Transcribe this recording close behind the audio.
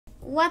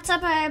What's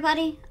up,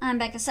 everybody? I'm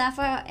Becca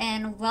Sapphire,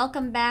 and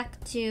welcome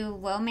back to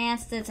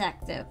Romance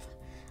Detective,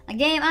 a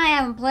game I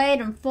haven't played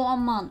in 4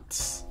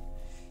 months.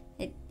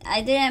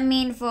 I didn't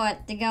mean for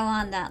it to go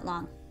on that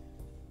long.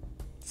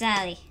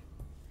 Sadly.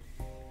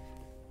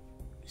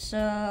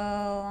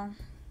 So...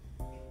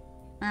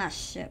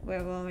 shit,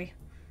 where were we?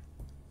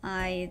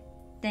 I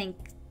think...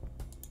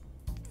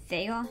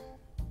 there?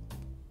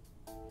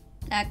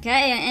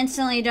 Okay, I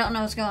instantly don't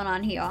know what's going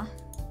on here.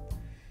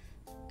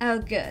 Oh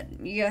good,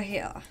 you're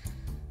here.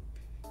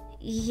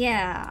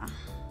 Yeah.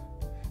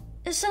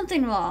 Is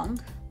something wrong?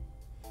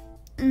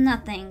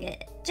 Nothing.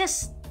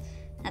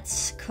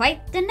 That's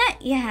quite the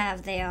net you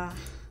have there.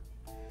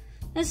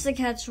 This the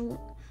catch,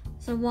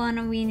 the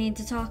one we need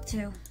to talk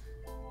to.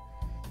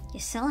 You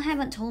still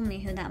haven't told me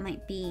who that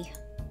might be.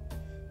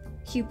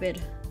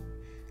 Cupid.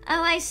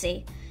 Oh, I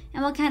see.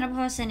 And what kind of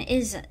person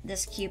is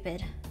this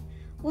Cupid?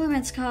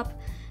 Woman's Cop,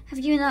 have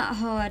you not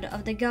heard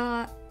of the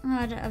God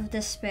of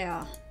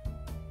Despair?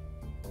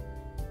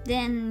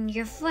 Then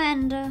your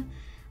friend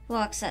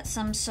works at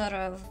some sort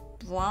of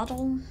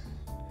brothel?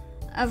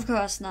 Of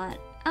course not.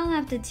 I'll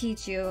have to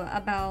teach you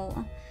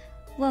about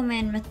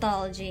Roman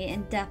mythology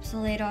in depth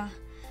later.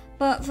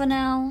 But for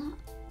now,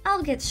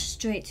 I'll get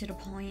straight to the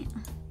point.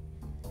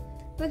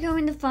 We're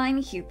going to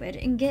find Cupid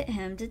and get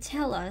him to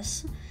tell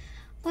us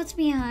what's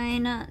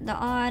behind the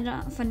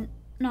odd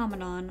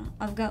phenomenon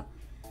of Of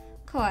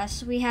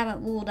course, we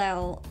haven't ruled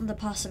out the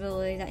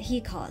possibility that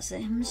he caused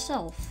it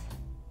himself.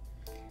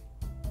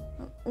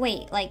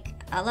 Wait, like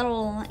a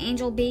little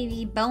angel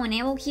baby bow and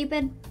arrow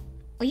Cupid?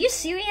 Are you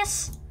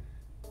serious?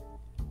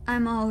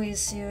 I'm always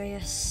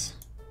serious.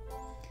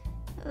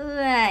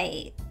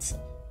 Right.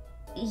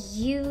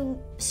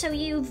 So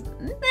you've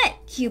met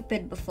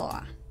Cupid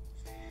before?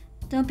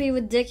 Don't be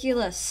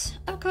ridiculous.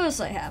 Of course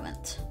I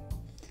haven't.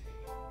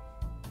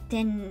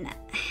 Then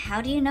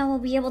how do you know we'll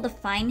be able to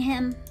find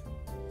him?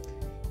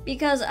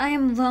 Because I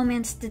am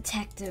romance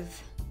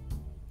detective.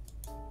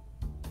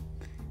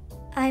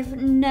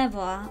 I've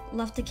never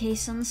left a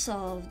case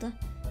unsolved.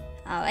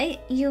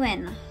 Alright, you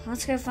in.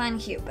 Let's go find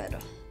Cupid.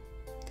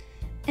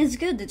 It's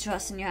good to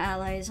trust in your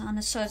allies on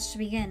a search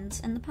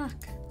begins in the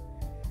park.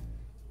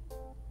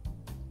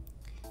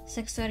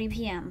 6:30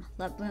 p.m.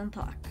 Let Bloom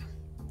Park.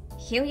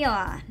 Here we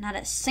are, not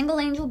a single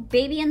angel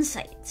baby in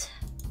sight.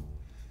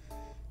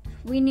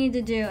 We need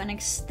to do an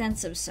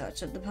extensive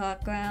search of the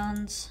park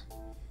grounds.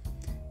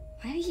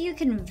 Why are you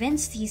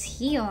convinced he's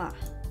here?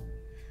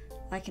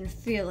 I can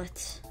feel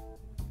it.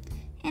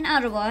 In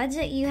other words,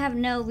 you have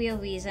no real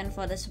reason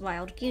for this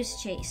wild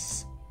goose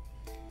chase.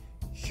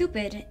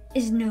 Cupid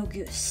is no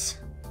goose.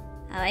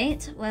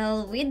 Alright,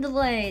 well, read the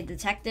lay,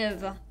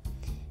 detective.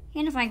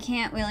 And if I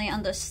can't really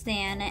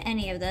understand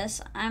any of this,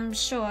 I'm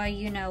sure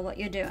you know what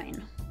you're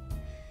doing.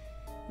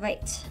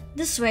 Right,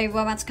 this way,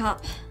 Romance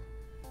Cop.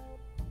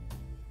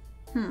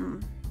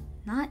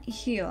 Not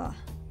here.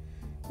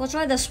 We'll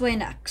try this way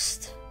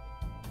next.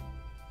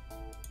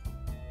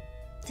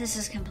 This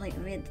is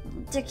completely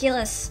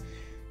ridiculous.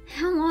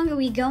 How long are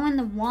we going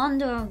to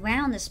wander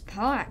around this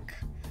park?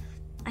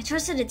 I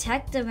trust a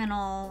detective and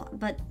all,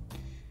 but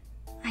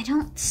I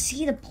don't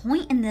see the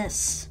point in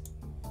this.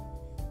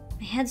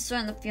 My head's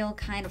starting to feel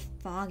kind of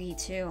foggy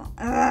too.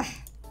 Ugh.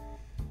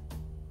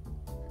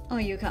 Oh,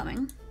 are you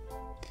coming?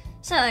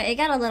 Sorry, I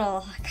got a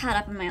little caught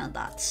up in my own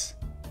thoughts.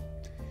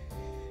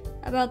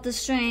 About the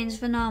strange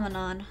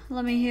phenomenon.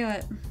 Let me hear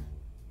it.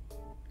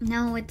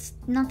 No, it's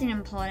nothing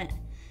important.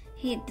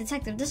 Hey,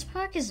 detective, this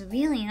park is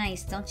really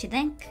nice, don't you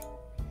think?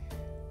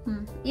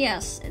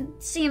 Yes,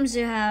 it seems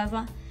to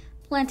have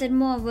planted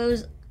more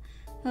rose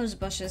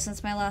bushes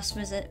since my last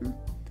visit.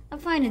 A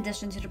fine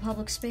addition to the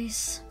public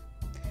space.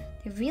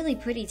 They're really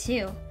pretty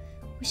too.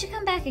 We should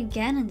come back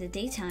again in the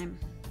daytime.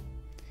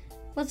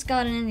 What's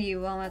gotten into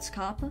you, Romance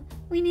Cop?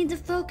 We need to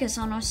focus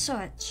on our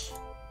search.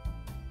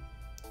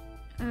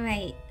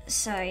 Right,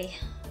 sorry.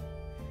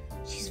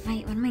 She's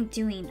right, what am I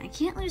doing? I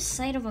can't lose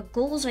sight of our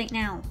goals right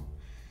now.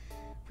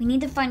 We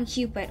need to find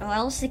Cupid, or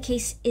else the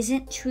case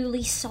isn't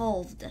truly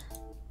solved.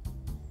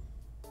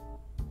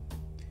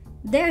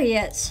 There he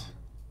is.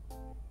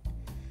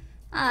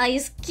 Ah,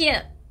 he's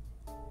cute.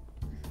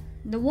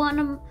 The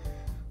one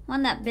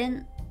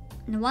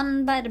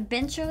by the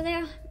bench over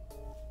there?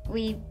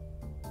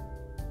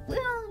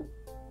 Well,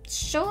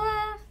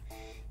 sure,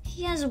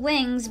 he has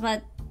wings,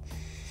 but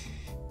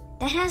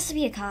that has to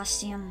be a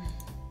costume.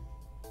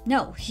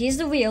 No, he's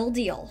the real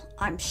deal.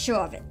 I'm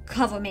sure of it.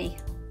 Cover me.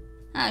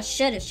 Ah,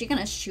 shit, is she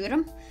gonna shoot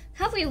him?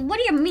 Cover you? What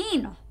do you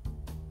mean?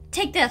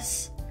 Take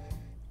this.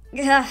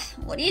 Ugh,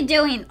 what are you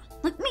doing?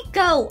 Let me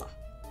go!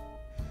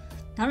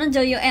 Not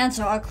until you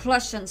answer our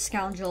question,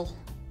 scoundrel.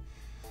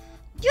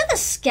 You're the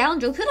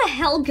scoundrel. Who the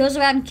hell goes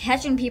around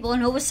catching people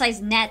in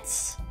oversized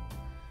nets?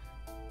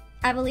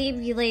 I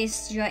believe you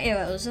laced your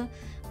arrows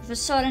with a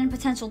certain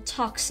potential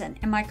toxin.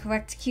 Am I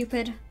correct,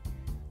 Cupid?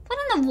 What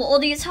in the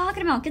world are you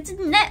talking about? Get the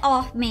net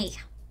off me!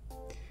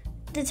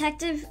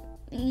 Detective,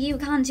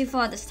 you've gone too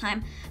far this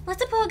time. Let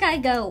the poor guy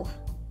go.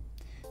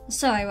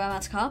 Sorry,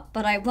 Romance Cop,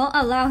 but I won't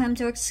allow him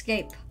to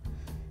escape.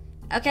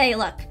 Okay,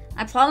 look,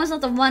 I promise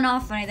not to run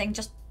off or anything.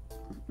 Just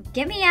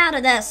get me out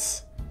of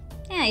this.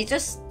 Yeah, he's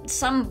just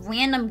some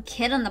random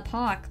kid in the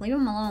park. Leave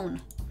him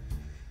alone.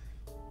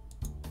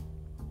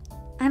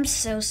 I'm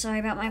so sorry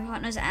about my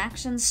partner's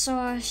actions,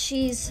 Sora.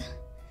 She's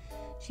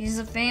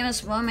a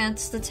famous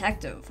romance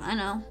detective, I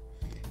know.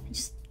 I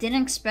just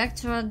didn't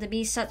expect her to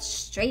be such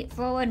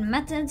straightforward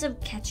methods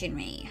of catching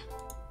me.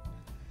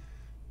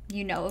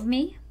 You know of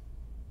me?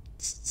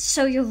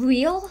 So you're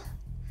real?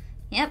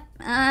 Yep,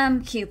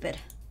 I'm Cupid.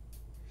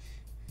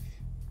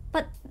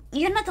 But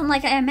you're nothing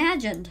like I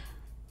imagined.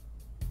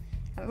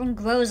 Everyone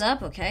grows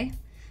up, okay?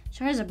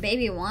 Sure as a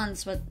baby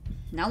once, but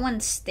no one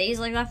stays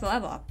like that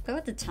forever. Go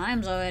with the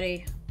times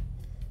already.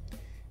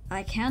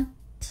 I can't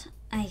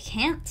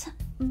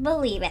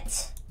believe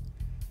it.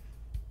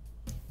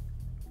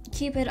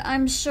 Cupid,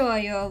 I'm sure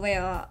you're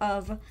aware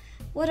of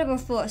whatever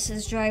force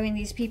is driving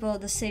these people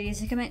of the city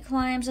to commit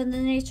crimes in the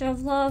nature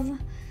of love.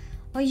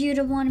 Are you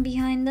the one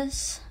behind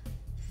this?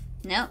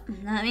 Nope,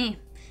 not me.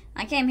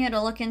 I came here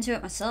to look into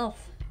it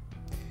myself.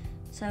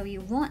 So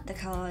you want the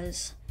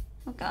cause?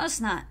 Of course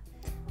not.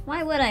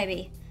 Why would I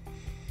be?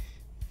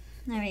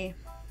 I mean,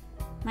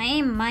 my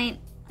aim might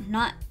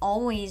not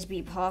always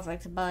be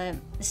perfect, but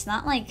it's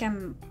not like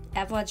I'm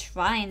ever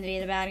trying to be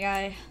the bad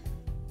guy.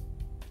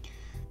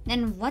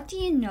 Then what do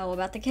you know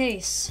about the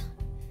case?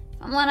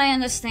 From what I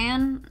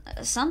understand,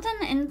 something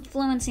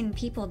influencing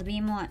people to be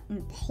more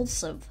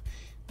impulsive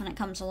when it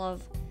comes to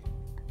love.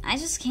 I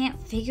just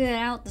can't figure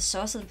out the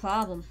source of the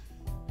problem.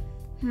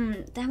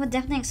 That would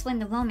definitely explain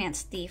the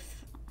romance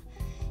thief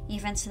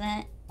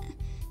incident.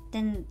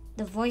 Then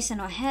the voice in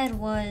her head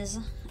was,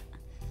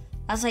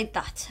 as I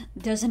thought,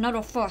 there's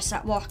another force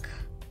at work.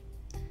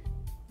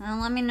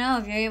 Well, let me know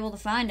if you're able to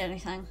find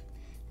anything.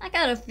 I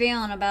got a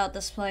feeling about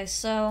this place,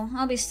 so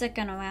I'll be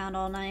sticking around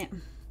all night.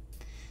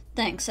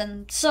 Thanks,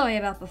 and sorry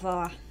about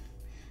before.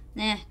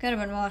 Nah, could have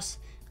been worse.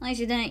 At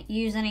least you didn't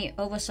use any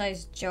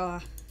oversized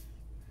jar.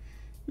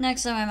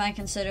 Next time I might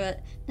consider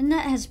it. The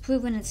net has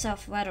proven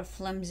itself rather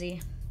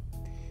flimsy.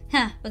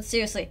 But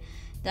seriously,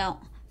 don't.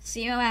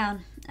 See you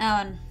around. Oh,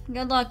 and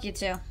good luck, you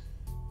two.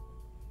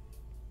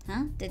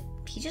 Huh? Did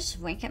he just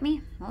wink at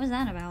me? What was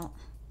that about?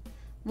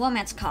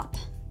 Romance cop.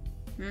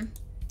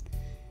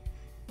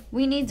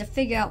 We need to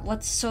figure out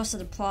what the source of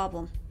the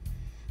problem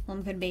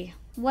could be.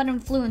 What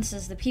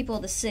influences the people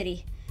of the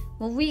city?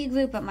 We'll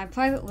regroup at my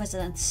private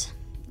residence.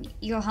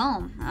 You're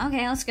home.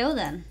 Okay, let's go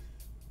then.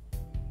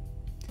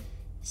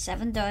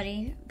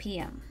 7:30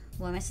 p.m.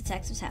 Romance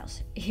Detective's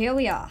house. Here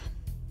we are.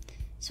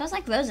 Smells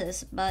like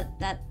roses, but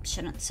that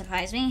shouldn't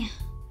surprise me.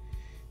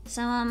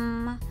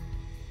 So,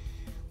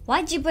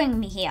 why'd you bring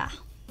me here?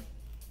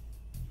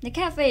 The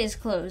cafe is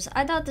closed.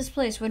 I thought this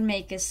place would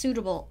make a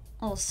suitable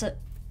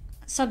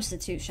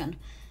substitution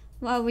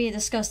while we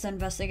discuss the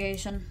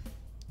investigation.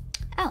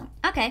 Oh,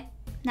 okay.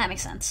 That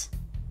makes sense.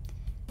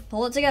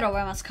 Pull it together,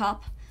 Romance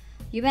Cop.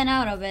 You've been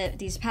out of it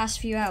these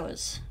past few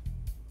hours.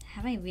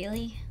 Have I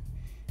really?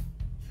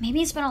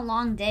 Maybe it's been a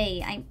long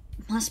day. I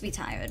must be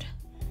tired.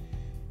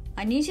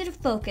 I need you to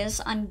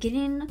focus on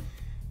getting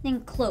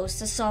close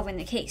to solving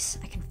the case.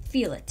 I can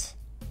feel it.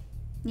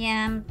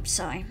 Yeah, I'm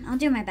sorry. I'll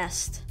do my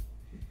best.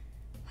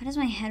 Why does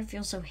my head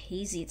feel so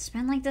hazy? It's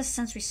been like this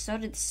since we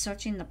started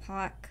searching the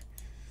park.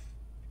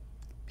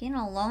 Being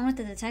alone with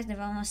the detective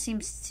almost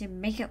seems to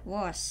make it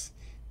worse.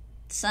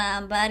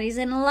 Somebody's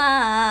in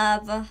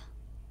love.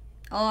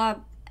 Or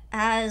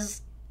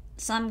has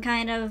some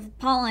kind of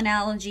pollen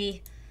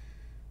allergy.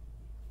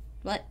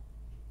 What?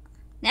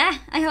 Yeah,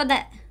 I heard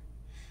that.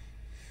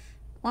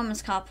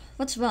 Woman's Cop,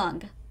 what's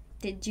wrong?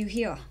 Did you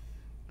hear?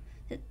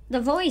 The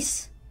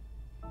voice.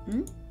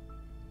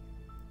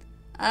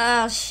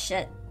 Oh,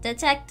 shit.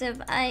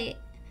 Detective,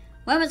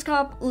 Woman's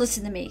Cop,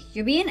 listen to me.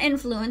 You're being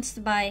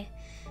influenced by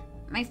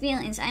my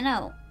feelings, I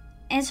know.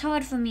 It's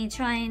hard for me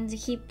trying to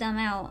keep them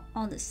out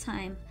all this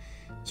time.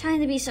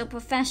 Trying to be so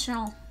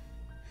professional.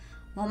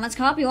 Woman's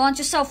Cop, you aren't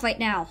yourself right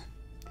now.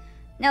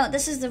 No,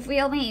 this is the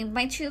real me,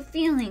 my true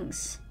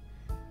feelings.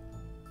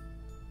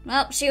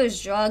 Well, she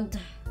was drugged.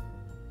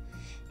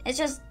 It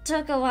just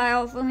took a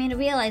while for me to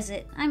realize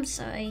it. I'm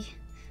sorry.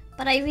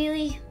 But I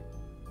really...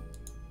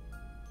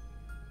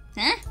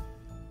 Huh?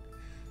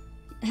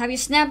 Have you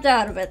snapped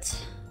out of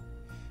it?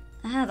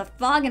 The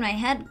fog in my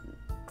head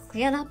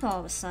cleared up all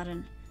of a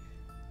sudden.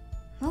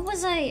 What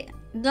was I...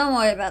 Don't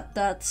worry about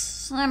that.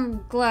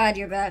 I'm glad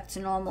you're back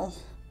to normal.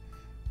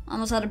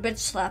 Almost had a bitch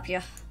slap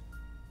you.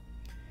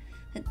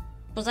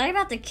 Was I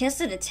about to kiss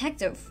the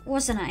detective,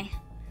 wasn't I?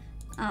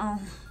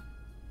 Oh.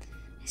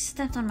 I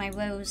stepped on my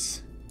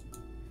rose.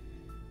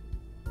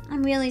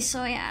 I'm really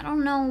sorry. I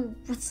don't know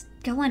what's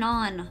going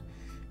on.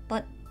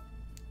 But...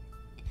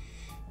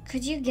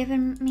 could you give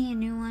me a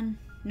new one?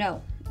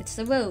 No, it's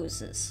the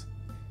roses.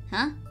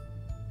 Huh?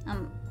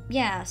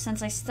 Yeah,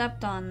 since I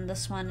stepped on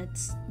this one,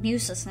 it's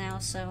useless now,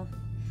 so...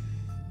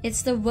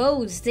 It's the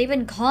rose. They've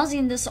been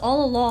causing this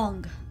all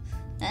along.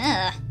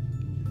 Ugh.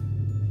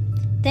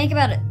 Think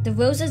about it. The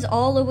roses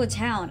all over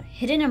town,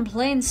 hidden in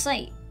plain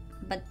sight.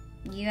 But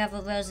you have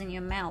a rose in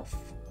your mouth.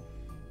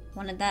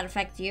 Wouldn't that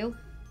affect you?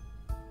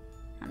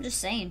 I'm just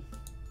saying.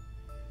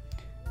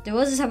 The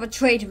roses have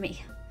betrayed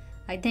me.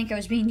 I think I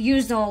was being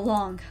used all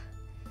along.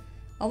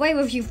 Away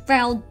with you,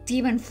 foul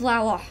demon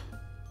flower.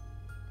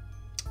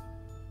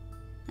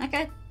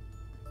 Okay.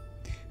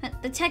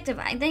 Detective,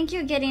 I think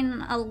you're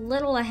getting a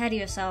little ahead of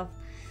yourself.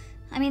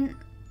 I mean,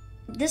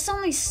 this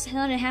only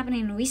started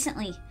happening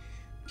recently.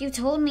 You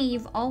told me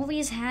you've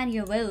always had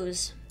your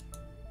rose.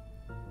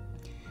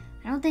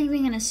 I don't think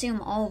we can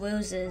assume all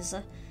roses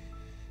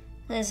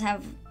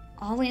have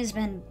always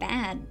been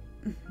bad.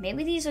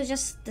 Maybe these are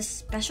just the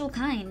special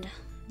kind.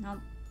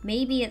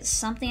 Maybe it's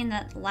something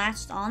that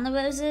latched on the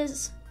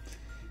roses,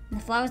 and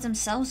the flowers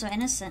themselves are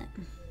innocent.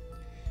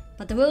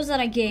 But the rose that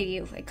I gave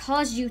you, it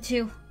caused you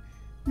to...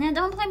 Now,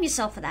 don't blame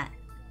yourself for that.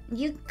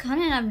 You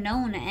couldn't have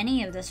known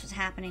any of this was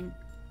happening.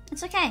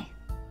 It's okay.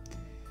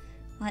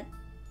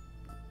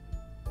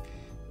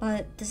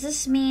 But does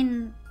this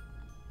mean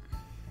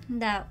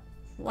that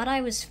what I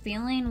was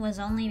feeling was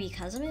only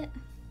because of it?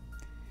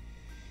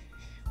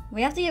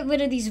 We have to get rid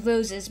of these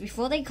roses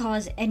before they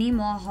cause any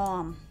more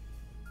harm.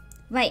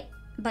 Right,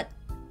 but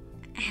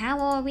how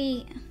are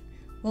we...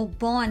 We'll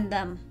burn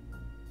them.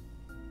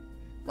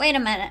 Wait a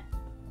minute.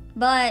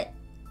 But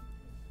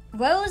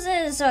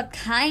roses are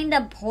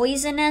kinda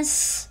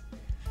poisonous.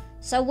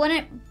 So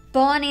wouldn't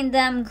burning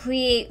them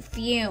create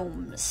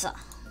fumes?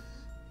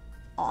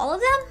 All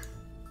of them?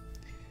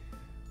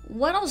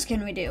 What else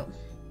can we do?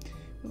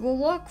 We'll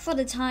walk for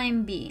the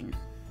time being.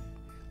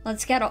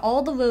 Let's gather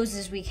all the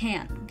roses we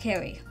can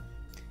carry.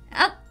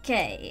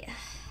 Okay.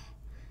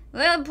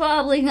 We're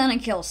probably gonna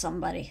kill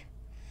somebody.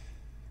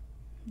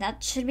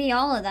 That should be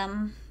all of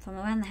them from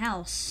around the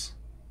house.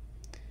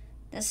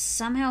 This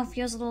somehow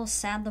feels a little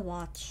sad to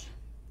watch.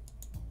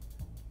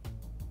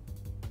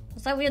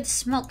 What's that weird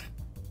smoke?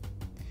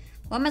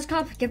 Woman's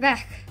cop, get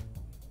back.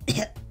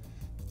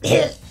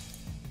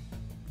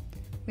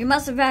 We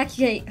must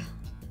evacuate.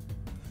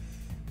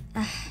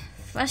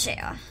 Fresh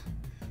air.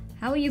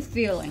 How are you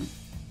feeling?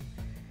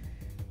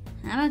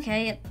 I'm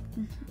okay. It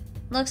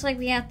looks like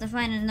we have to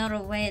find another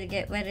way to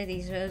get rid of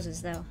these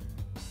roses, though.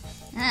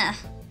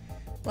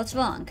 What's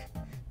wrong?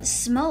 The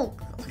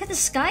smoke. Look at the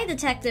sky,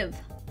 detective.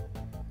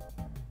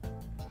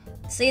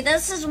 See,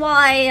 this is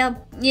why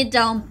you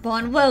don't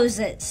burn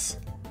roses.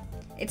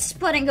 It's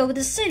spreading over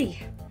the city.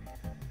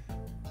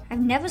 I've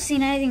never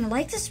seen anything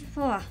like this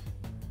before.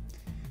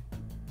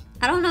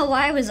 I don't know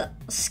why I was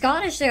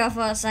Scottish there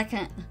for a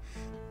second.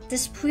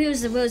 This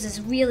proves the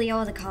roses really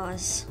are the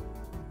cause.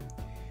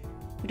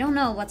 We don't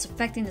know what's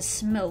affecting the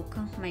smoke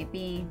might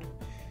be.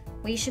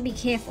 We should be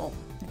careful.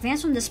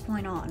 Advance from this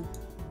point on.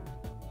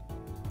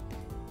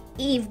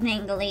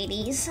 Evening,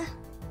 ladies.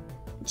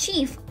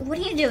 Chief, what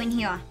are you doing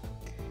here?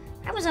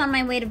 I was on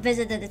my way to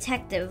visit the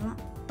detective,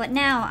 but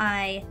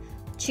now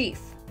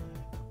Chief.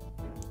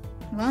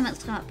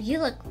 Woman's cop, you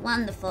look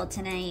wonderful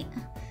tonight.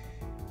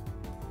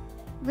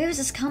 Where is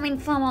this coming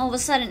from all of a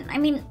sudden? I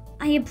mean,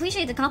 I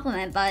appreciate the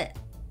compliment, but...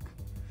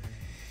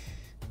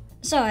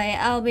 Sorry,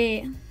 I'll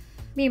be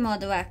more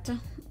direct.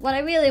 What I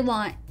really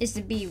want is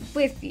to be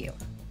with you.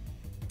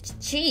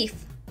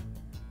 Chief,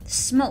 the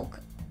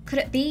smoke, could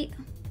it be?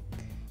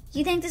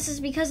 You think this is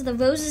because of the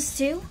roses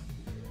too?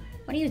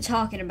 What are you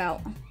talking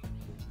about?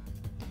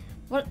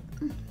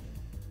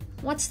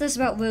 What's this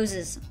about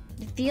roses?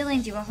 The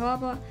feelings you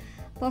harbor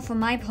for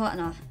my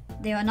partner,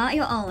 they are not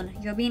your own.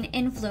 You're being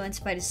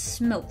influenced by the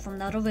smoke from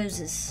the other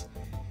roses.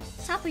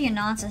 Stop with your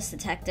nonsense,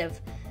 detective.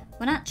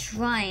 We're not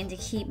trying to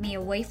keep me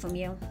away from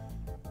you.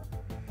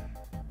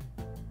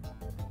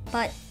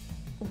 But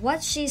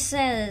what she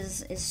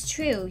says is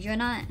true. You're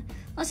not...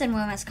 Listen,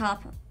 Woman's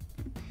cop.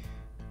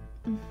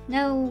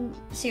 No,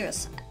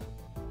 serious.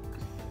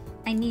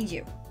 I need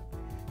you.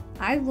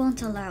 I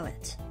won't allow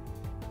it.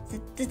 The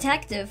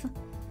detective.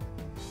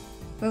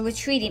 We're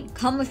retreating.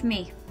 Come with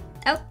me.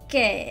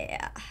 Okay.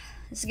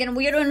 It's getting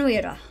weirder and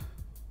weirder.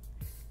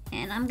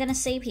 And I'm gonna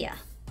save here.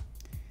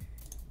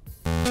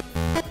 And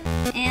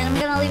I'm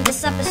gonna leave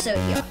this episode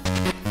here.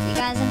 See you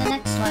guys in the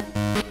next one.